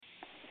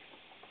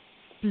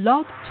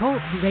Blog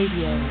Talk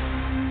Radio.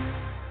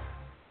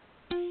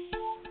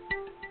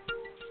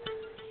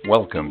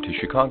 Welcome to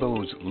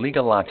Chicago's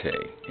Legal Latte,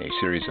 a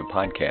series of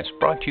podcasts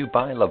brought to you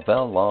by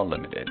Lavelle Law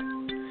Limited.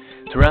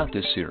 Throughout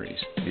this series,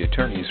 the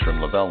attorneys from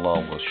Lavelle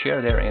Law will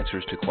share their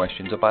answers to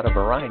questions about a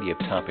variety of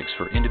topics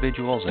for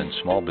individuals and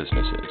small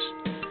businesses.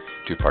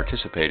 To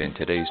participate in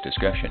today's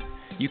discussion,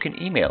 you can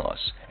email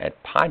us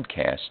at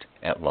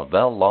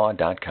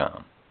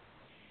podcast@lavellelaw.com.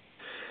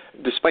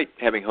 Despite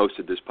having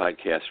hosted this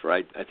podcast for,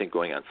 I think,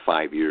 going on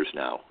 5 years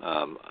now,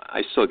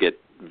 I still get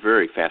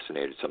very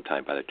fascinated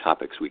sometimes by the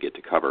topics we get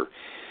to cover.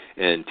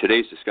 And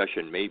today's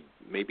discussion may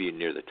be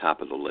near the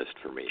top of the list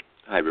for me.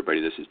 Hi, everybody.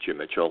 This is Jim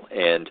Mitchell.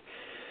 And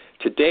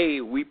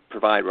today we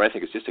provide what I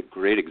think is just a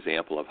great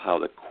example of how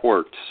the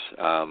courts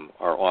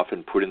are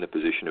often put in the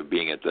position of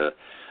being at the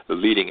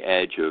leading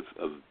edge of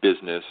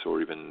business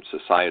or even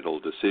societal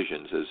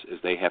decisions as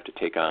they have to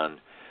take on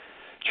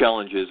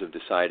challenges of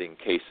deciding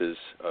cases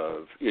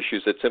of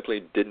issues that simply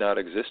did not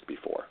exist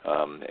before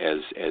as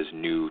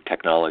new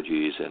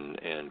technologies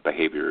and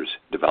behaviors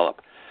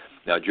develop.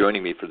 Now,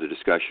 joining me for the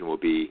discussion will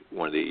be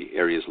one of the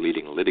area's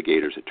leading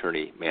litigators,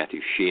 attorney Matt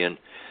Sheahin.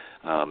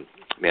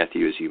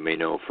 Matthew, as you may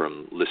know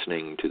from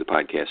listening to the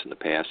podcast in the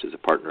past, is a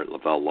partner at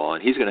Lavelle Law,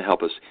 and he's going to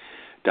help us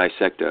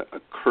dissect a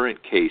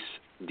current case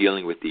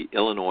dealing with the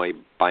Illinois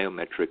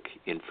Biometric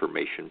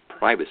Information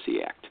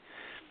Privacy Act.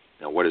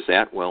 Now, what is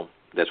that? Well,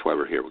 that's why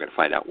we're here. We're going to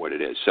find out what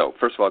it is. So,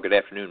 first of all, good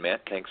afternoon,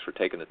 Matt. Thanks for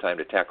taking the time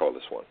to tackle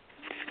this one.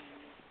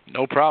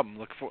 No problem.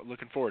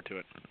 Looking forward to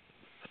it.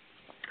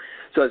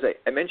 So, as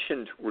I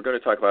mentioned, we're going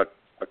to talk about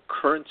a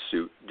current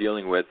suit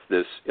dealing with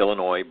this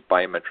Illinois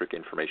Biometric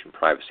Information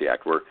Privacy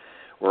Act. We're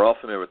all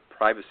familiar with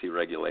privacy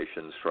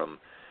regulations from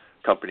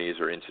companies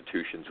or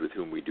institutions with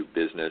whom we do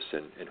business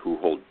and who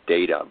hold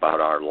data about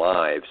our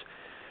lives.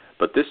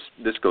 But this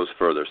goes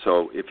further.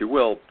 So, if you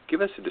will, give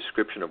us a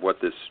description of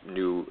what this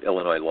new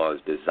Illinois law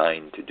is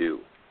designed to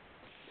do.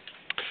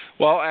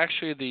 Well,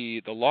 actually,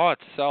 the law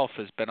itself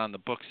has been on the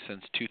books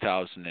since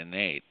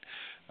 2008.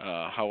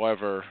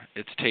 However,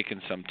 it's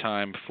taken some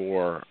time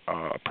for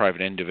a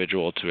private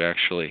individual to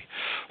actually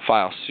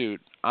file suit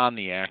on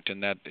the act,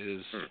 and that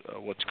is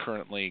what's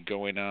currently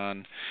going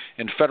on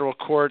in federal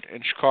court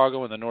in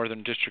Chicago in the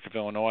Northern District of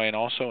Illinois and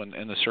also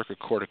in the Circuit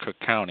Court of Cook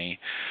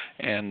County.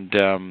 And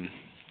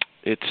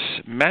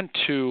it's meant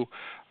to,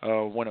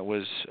 when it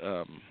was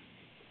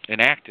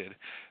enacted,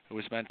 it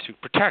was meant to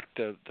protect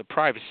the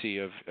privacy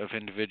of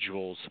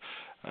individuals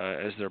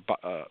as their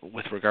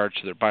with regards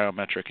to their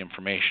biometric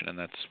information, and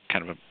that's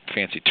kind of a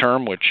fancy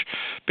term, which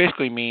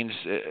basically means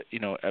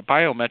a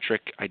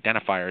biometric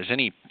identifier is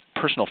any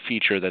personal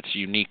feature that's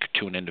unique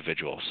to an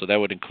individual. So that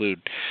would include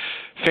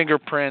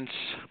fingerprints,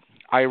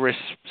 iris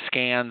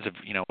scans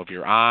of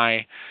your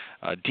eye,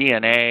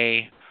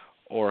 DNA,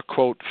 or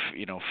quote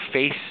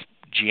face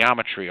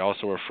geometry,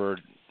 also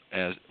referred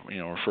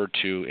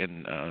to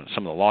in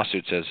some of the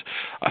lawsuits as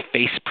a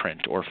face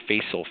print or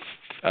facial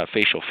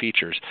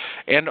features,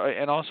 and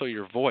also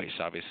your voice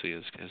obviously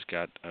has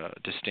got a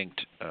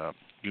distinct,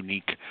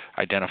 unique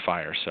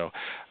identifier. So,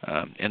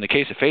 in the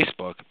case of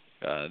Facebook,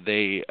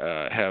 they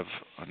have,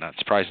 not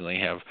surprisingly,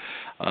 have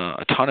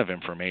a ton of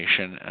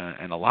information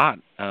and a lot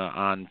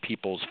on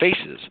people's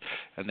faces,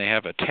 and they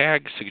have a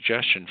tag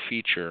suggestion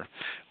feature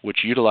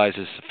which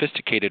utilizes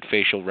sophisticated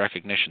facial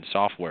recognition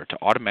software to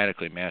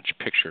automatically match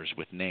pictures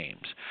with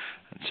names.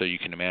 And so you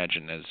can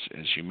imagine, as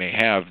you may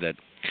have, that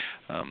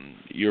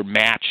you're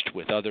matched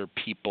with other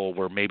people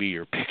where maybe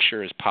your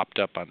picture is popped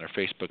up on their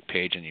Facebook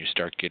page, and you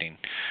start getting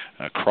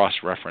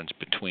cross-reference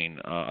between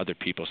other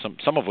people,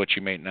 some of which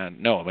you may not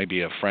know.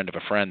 Maybe a friend of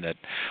a friend that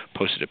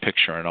posted a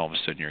picture, and all of a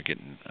sudden you're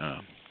getting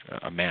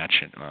a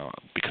match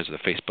because of the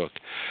Facebook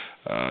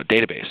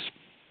database.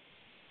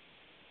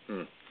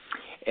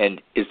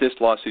 And is this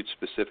lawsuit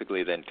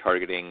specifically then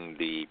targeting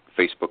the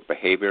Facebook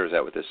behavior? Is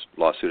that what this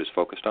lawsuit is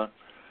focused on?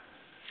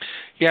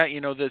 Yeah,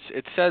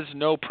 it says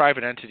no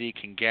private entity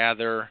can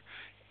gather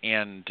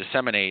and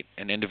disseminate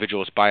an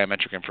individual's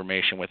biometric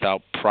information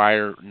without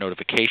prior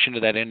notification to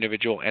that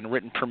individual and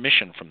written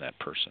permission from that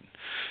person.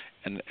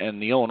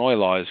 And the Illinois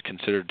law is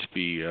considered to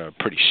be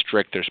pretty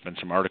strict. There's been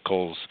some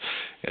articles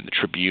in the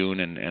Tribune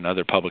and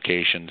other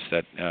publications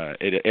that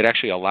it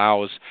actually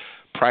allows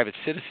private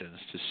citizens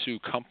to sue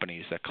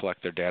companies that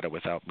collect their data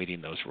without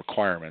meeting those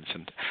requirements.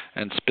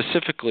 And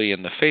specifically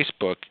in the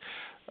Facebook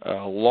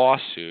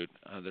lawsuit,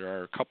 there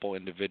are a couple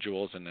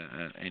individuals, and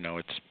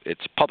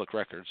it's public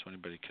record, so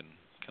anybody can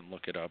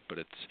look it up. But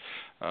it's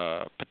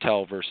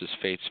Patel versus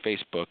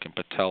Facebook, and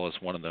Patel is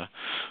one of the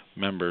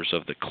members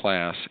of the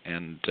class.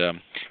 And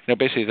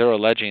basically they're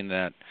alleging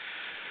that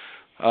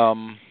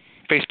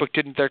Facebook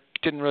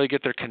didn't really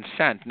get their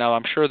consent. Now,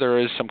 I'm sure there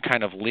is some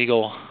kind of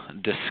legal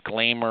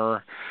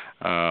disclaimer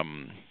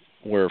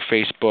where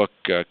Facebook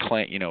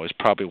is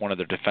probably one of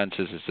their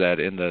defenses is that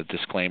in the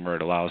disclaimer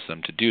it allows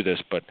them to do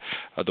this. But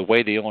the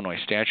way the Illinois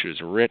statute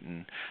is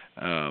written,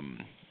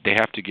 they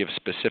have to give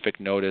specific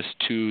notice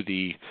to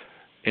the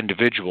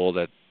individual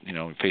that,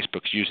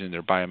 Facebook's using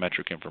their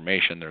biometric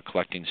information. They're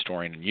collecting,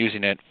 storing, and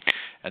using it.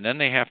 And then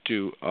they have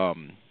to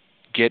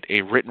get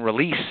a written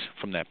release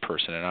from that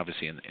person. And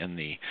obviously in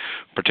the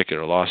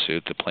particular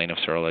lawsuit, the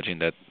plaintiffs are alleging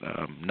that,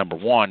 number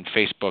one,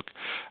 Facebook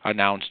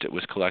announced it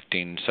was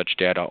collecting such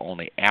data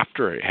only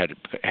after it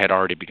had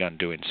already begun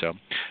doing so.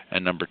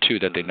 And number two,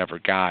 that they never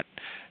got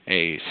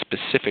a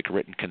specific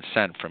written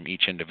consent from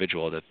each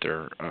individual that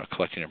they're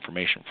collecting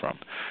information from.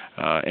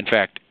 In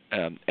fact,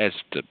 as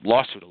the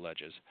lawsuit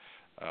alleges,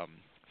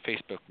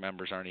 Facebook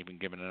members aren't even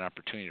given an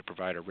opportunity to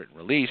provide a written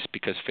release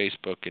because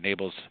Facebook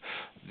enables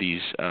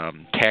these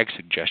tag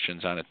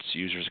suggestions on its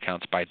users'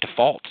 accounts by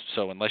default.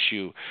 So unless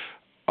you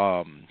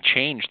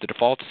change the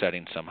default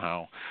setting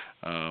somehow,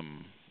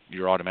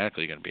 you're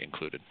automatically going to be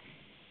included.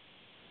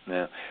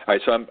 Yeah. All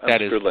right. So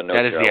that is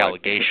the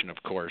allegation,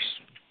 of course.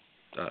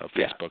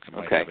 Facebook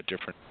might have a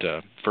different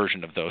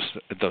version of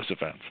those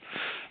events.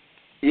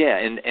 Yeah,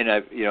 and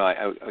I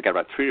got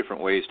about 3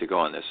 different ways to go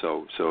on this,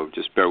 so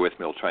just bear with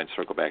me. I'll try and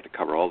circle back to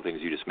cover all the things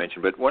you just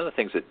mentioned. But one of the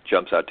things that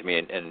jumps out to me,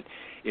 and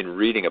in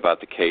reading about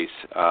the case,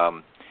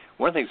 one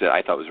of the things that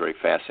I thought was very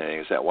fascinating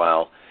is that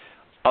while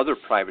other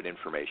private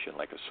information,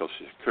 like a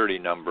Social Security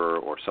number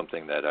or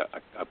something that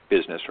a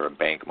business or a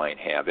bank might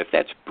have, if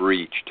that's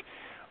breached,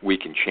 we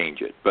can change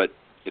it. But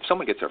if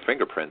someone gets their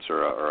fingerprints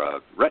or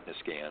a retina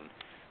scan,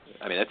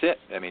 I mean, that's it.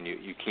 I mean,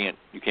 you can't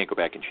go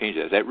back and change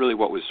that. Is that really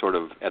what was sort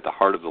of at the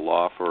heart of the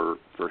law for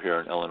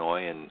here in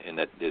Illinois, and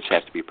that this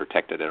has to be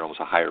protected at almost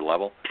a higher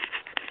level?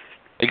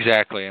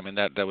 Exactly. I mean,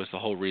 that was the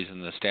whole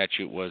reason the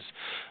statute was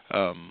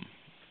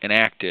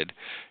enacted.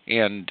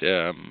 And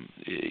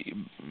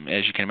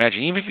as you can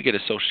imagine, even if you get a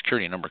Social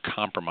Security number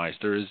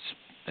compromised,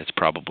 it's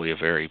probably a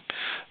very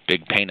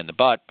big pain in the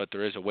butt, but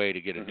there is a way to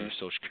get a new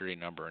Social Security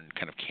number and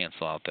kind of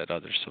cancel out that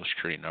other Social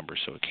Security number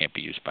so it can't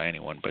be used by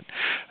anyone. But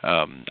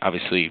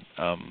obviously,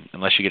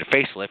 unless you get a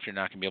facelift, you're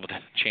not going to be able to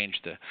change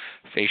the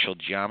facial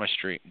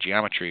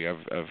geometry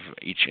of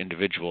each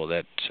individual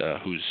that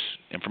whose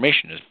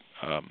information is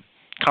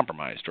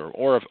compromised,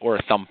 or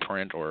a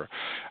thumbprint or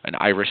an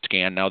iris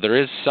scan. Now, there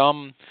is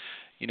some,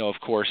 of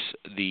course,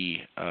 the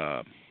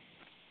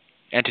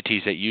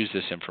entities that use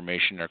this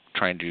information are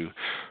trying to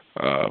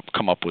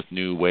come up with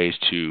new ways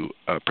to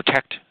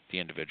protect the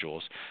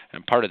individuals,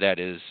 and part of that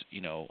is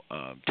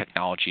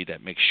technology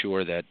that makes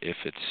sure that if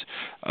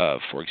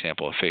it's for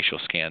example a facial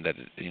scan, that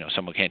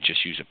someone can't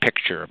just use a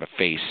picture of a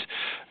face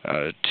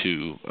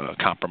to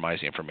compromise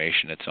the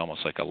information. It's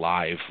almost like a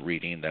live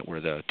reading, that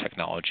where the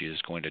technology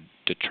is going to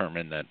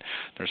determine that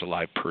there's a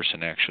live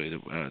person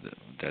actually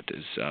that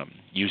is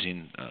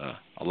using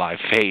a live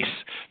face,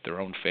 their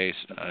own face,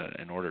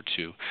 in order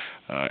to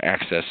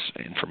access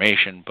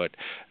information. But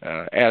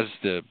as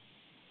the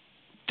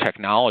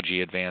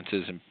technology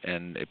advances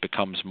and it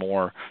becomes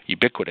more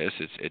ubiquitous,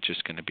 it's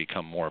just going to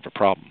become more of a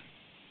problem.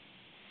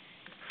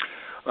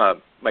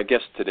 My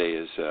guest today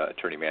is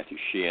attorney Matthew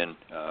Sheahin.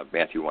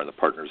 Matthew, one of the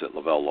partners at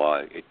Lavelle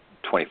Law, a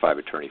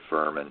 25-attorney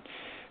firm,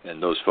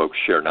 and those folks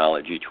share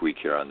knowledge each week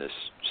here on this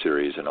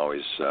series and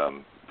always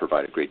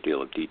provide a great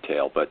deal of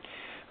detail. But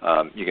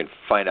you can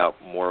find out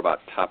more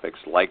about topics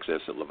like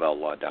this at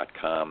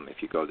lavellelaw.com.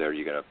 If you go there,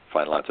 you're going to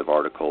find lots of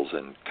articles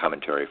and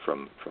commentary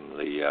from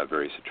the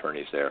various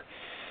attorneys there.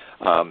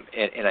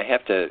 And I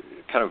have to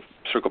kind of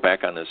circle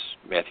back on this,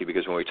 Matthew,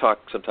 because when we talk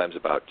sometimes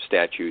about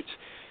statutes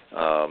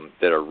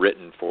that are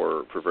written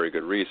for very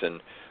good reason,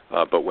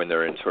 but when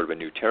they're in sort of a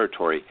new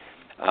territory,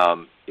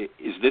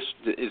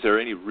 is there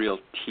any real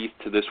teeth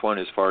to this one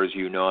as far as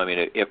you know? I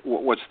mean,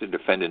 what's the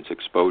defendant's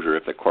exposure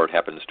if the court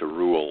happens to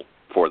rule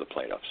for the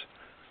plaintiffs?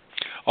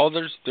 Oh,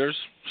 there's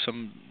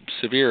some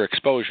severe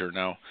exposure.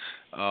 Now,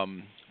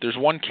 there's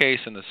one case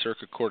in the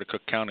Circuit Court of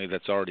Cook County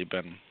that's already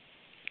been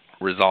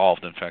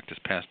resolved. In fact, this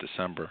past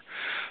December,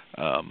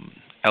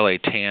 LA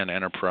Tan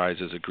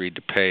Enterprises agreed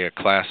to pay a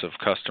class of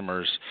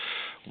customers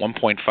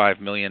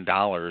 $1.5 million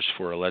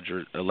for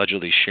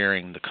allegedly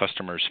sharing the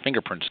customer's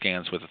fingerprint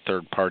scans with a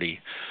third-party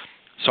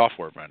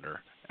software vendor,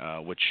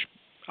 which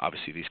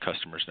obviously these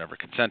customers never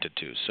consented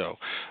to. So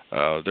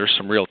there's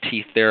some real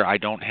teeth there. I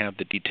don't have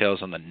the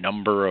details on the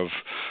number of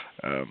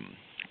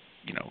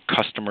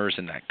customers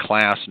in that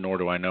class, nor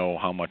do I know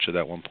how much of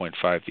that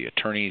 1.5 the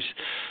attorneys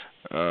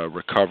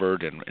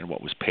recovered and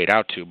what was paid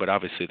out to. But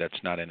obviously that's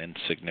not an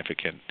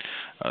insignificant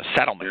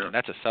settlement, and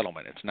that's a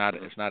settlement. It's not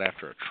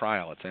after a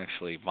trial. It's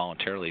actually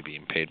voluntarily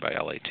being paid by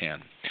LA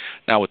Tan.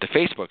 Now with the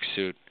Facebook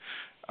suit,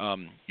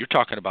 you're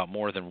talking about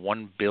more than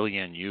 1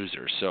 billion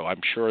users. So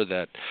I'm sure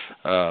that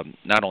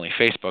not only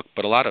Facebook,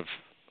 but a lot of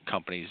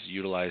companies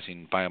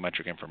utilizing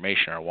biometric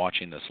information are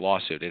watching this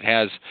lawsuit. It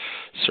has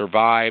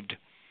survived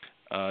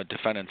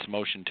defendant's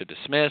motion to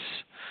dismiss,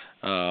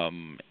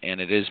 and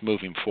it is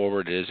moving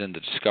forward. It is in the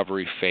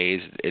discovery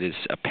phase. It is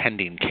a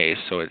pending case,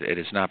 so it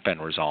has not been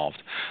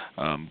resolved.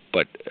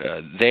 But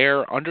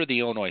there, under the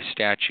Illinois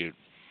statute,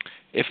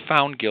 if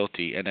found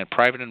guilty, and a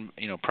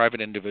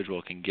private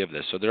individual can give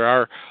this. So there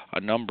are a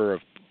number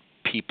of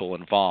people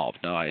involved.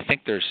 Now, I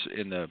think there's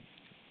in the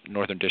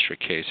Northern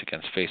District case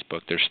against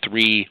Facebook, there's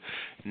 3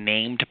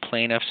 named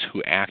plaintiffs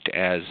who act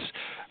as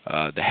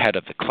the head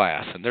of the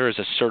class, and there is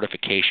a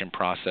certification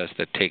process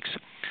that takes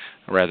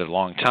a rather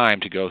long time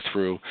to go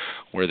through,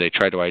 where they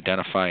try to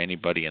identify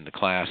anybody in the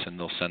class and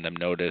they'll send them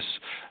notice.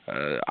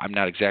 I'm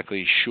not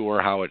exactly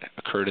sure how it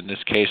occurred in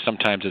this case.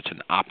 Sometimes it's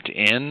an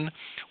opt-in,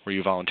 where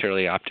you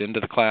voluntarily opt into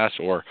the class,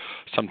 or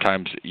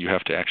sometimes you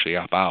have to actually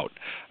opt out.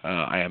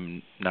 I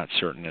am not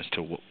certain as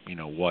to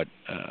what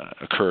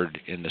occurred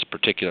in this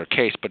particular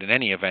case, but in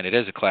any event, it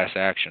is a class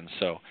action,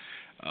 so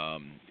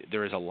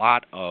there is a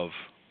lot of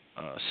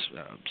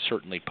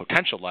certainly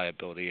potential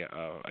liability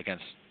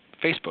against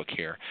Facebook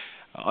here.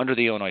 Under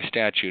the Illinois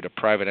statute, a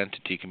private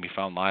entity can be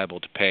found liable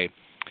to pay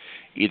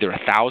either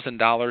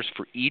 $1,000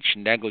 for each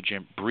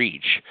negligent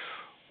breach,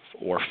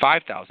 or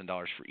 $5,000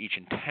 for each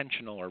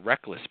intentional or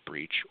reckless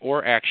breach,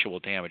 or actual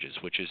damages,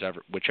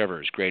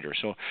 whichever is greater.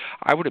 So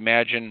I would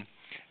imagine,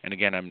 and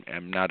again,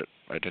 I'm not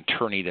an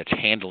attorney that's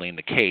handling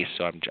the case,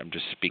 so I'm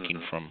just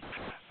speaking from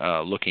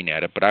looking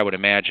at it, but I would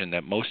imagine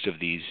that most of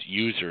these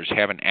users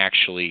haven't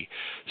actually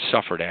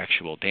suffered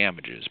actual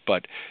damages.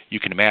 But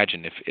you can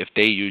imagine if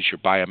they use your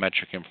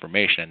biometric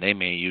information, and they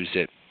may use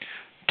it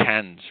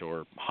tens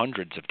or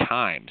hundreds of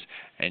times,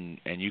 and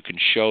you can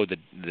show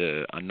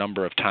a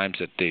number of times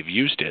that they've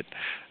used it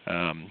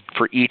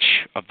for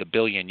each of the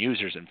billion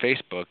users in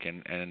Facebook,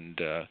 and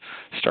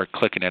start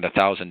clicking at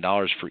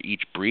 $1,000 for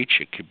each breach,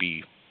 it could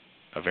be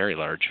a very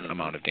large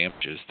amount of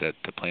damages that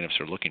the plaintiffs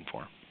are looking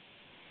for.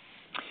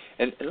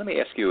 And let me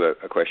ask you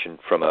a question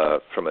from a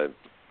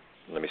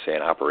let me say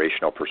an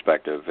operational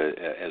perspective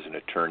as an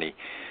attorney.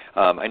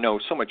 I know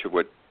so much of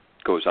what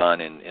goes on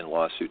in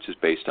lawsuits is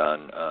based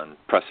on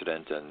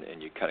precedent,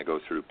 and you kind of go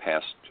through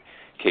past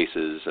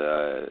cases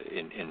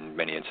in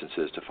many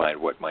instances to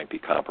find what might be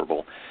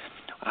comparable.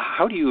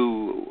 How do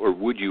you, or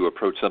would you,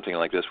 approach something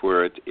like this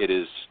where it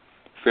is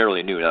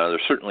fairly new? Now, there's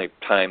certainly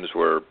times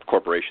where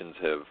corporations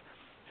have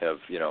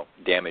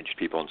damaged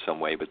people in some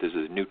way, but this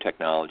is a new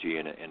technology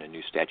and a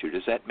new statute.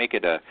 Does that make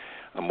it a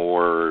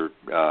more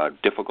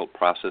difficult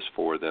process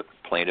for the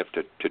plaintiff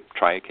to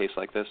try a case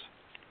like this?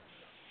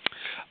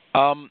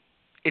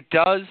 It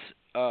does,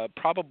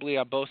 probably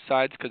on both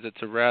sides, because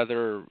it's a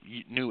rather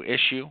new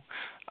issue.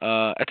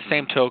 At the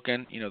same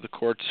token, the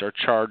courts are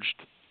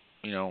charged,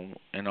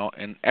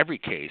 in every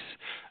case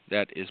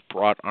that is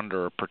brought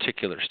under a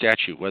particular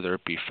statute, whether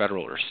it be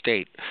federal or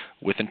state,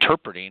 with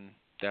interpreting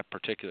that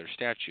particular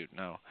statute.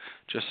 Now,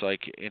 just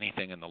like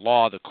anything in the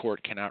law, the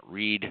court cannot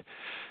read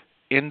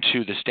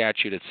into the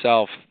statute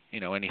itself,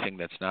 anything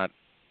that's not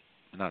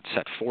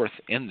set forth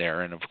in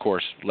there. And of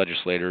course,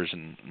 legislators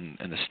in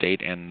the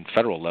state and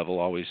federal level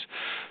always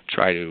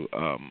try to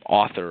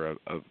author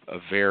a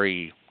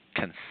very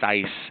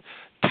concise,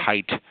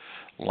 tight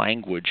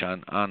language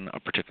on a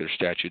particular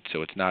statute,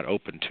 so it's not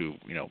open to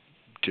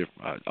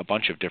a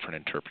bunch of different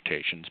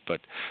interpretations.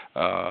 But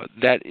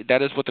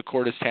that is what the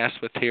court is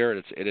tasked with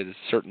here. It is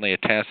certainly a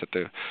task that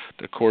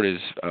the court is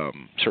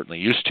certainly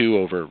used to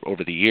over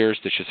the years.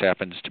 This just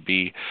happens to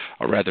be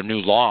a rather new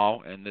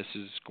law, and this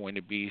is going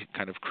to be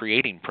kind of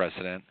creating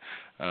precedent.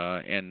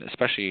 And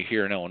especially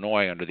here in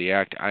Illinois under the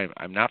Act,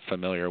 I'm not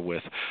familiar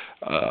with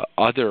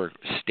other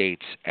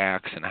states'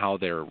 acts and how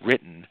they're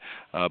written,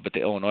 but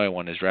the Illinois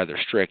one is rather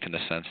strict in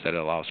the sense that it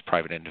allows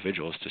private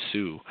individuals to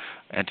sue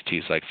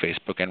entities like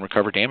Facebook and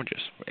recover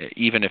damages.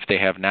 Even if they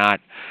have not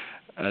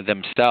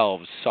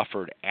themselves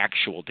suffered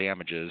actual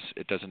damages,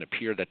 it doesn't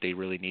appear that they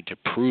really need to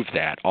prove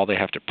that. All they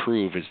have to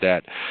prove is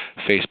that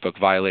Facebook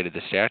violated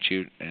the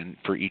statute, and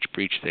for each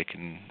breach they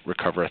can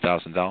recover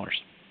 $1,000.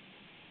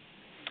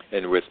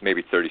 And with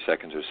maybe 30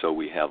 seconds or so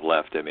we have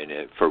left, I mean,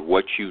 for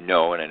what you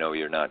know, and I know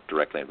you're not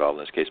directly involved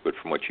in this case, but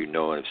from what you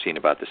know and have seen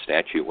about the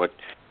statute, what's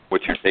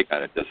your take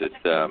on it? Does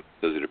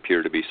it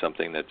appear to be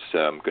something that's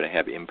going to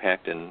have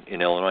impact in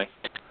Illinois?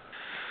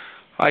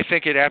 I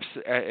think it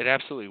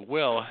absolutely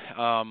will.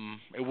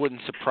 It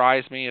wouldn't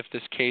surprise me if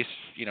this case,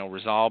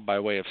 resolved by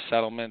way of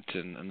settlement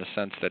in the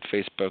sense that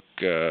Facebook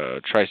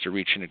tries to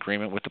reach an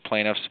agreement with the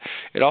plaintiffs.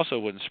 It also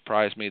wouldn't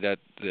surprise me that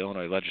the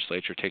Illinois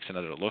legislature takes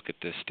another look at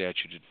this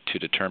statute to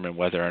determine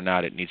whether or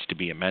not it needs to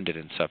be amended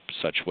in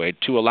such way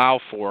to allow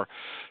for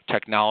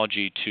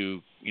technology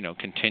to,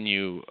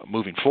 continue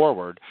moving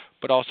forward,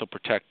 but also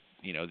protect,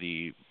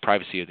 the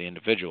privacy of the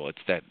individual.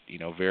 It's that,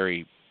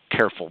 very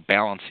careful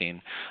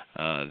balancing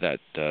that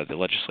the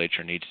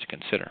legislature needs to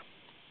consider.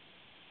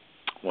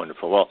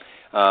 Wonderful. Well,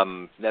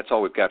 that's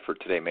all we've got for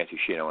today. Matthew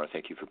Sheahin, I want to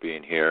thank you for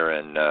being here,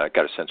 and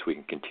got a sense we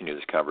can continue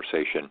this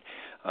conversation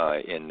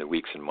in the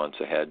weeks and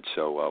months ahead,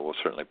 so we'll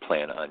certainly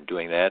plan on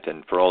doing that.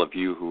 And for all of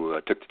you who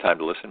took the time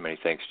to listen, many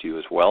thanks to you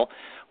as well.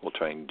 We'll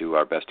try and do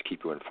our best to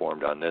keep you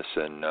informed on this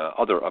and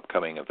other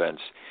upcoming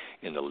events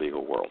in the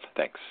legal world.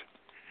 Thanks.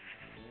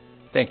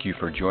 Thank you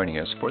for joining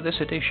us for this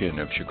edition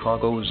of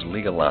Chicago's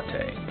Legal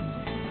Latte.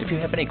 If you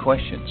have any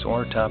questions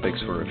or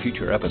topics for a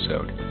future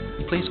episode,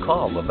 please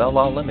call Lavelle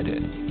Law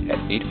Limited at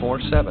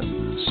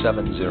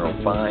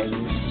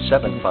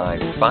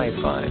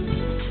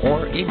 847-705-7555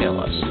 or email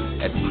us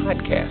at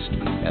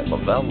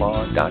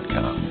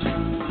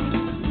podcast@lavellelaw.com.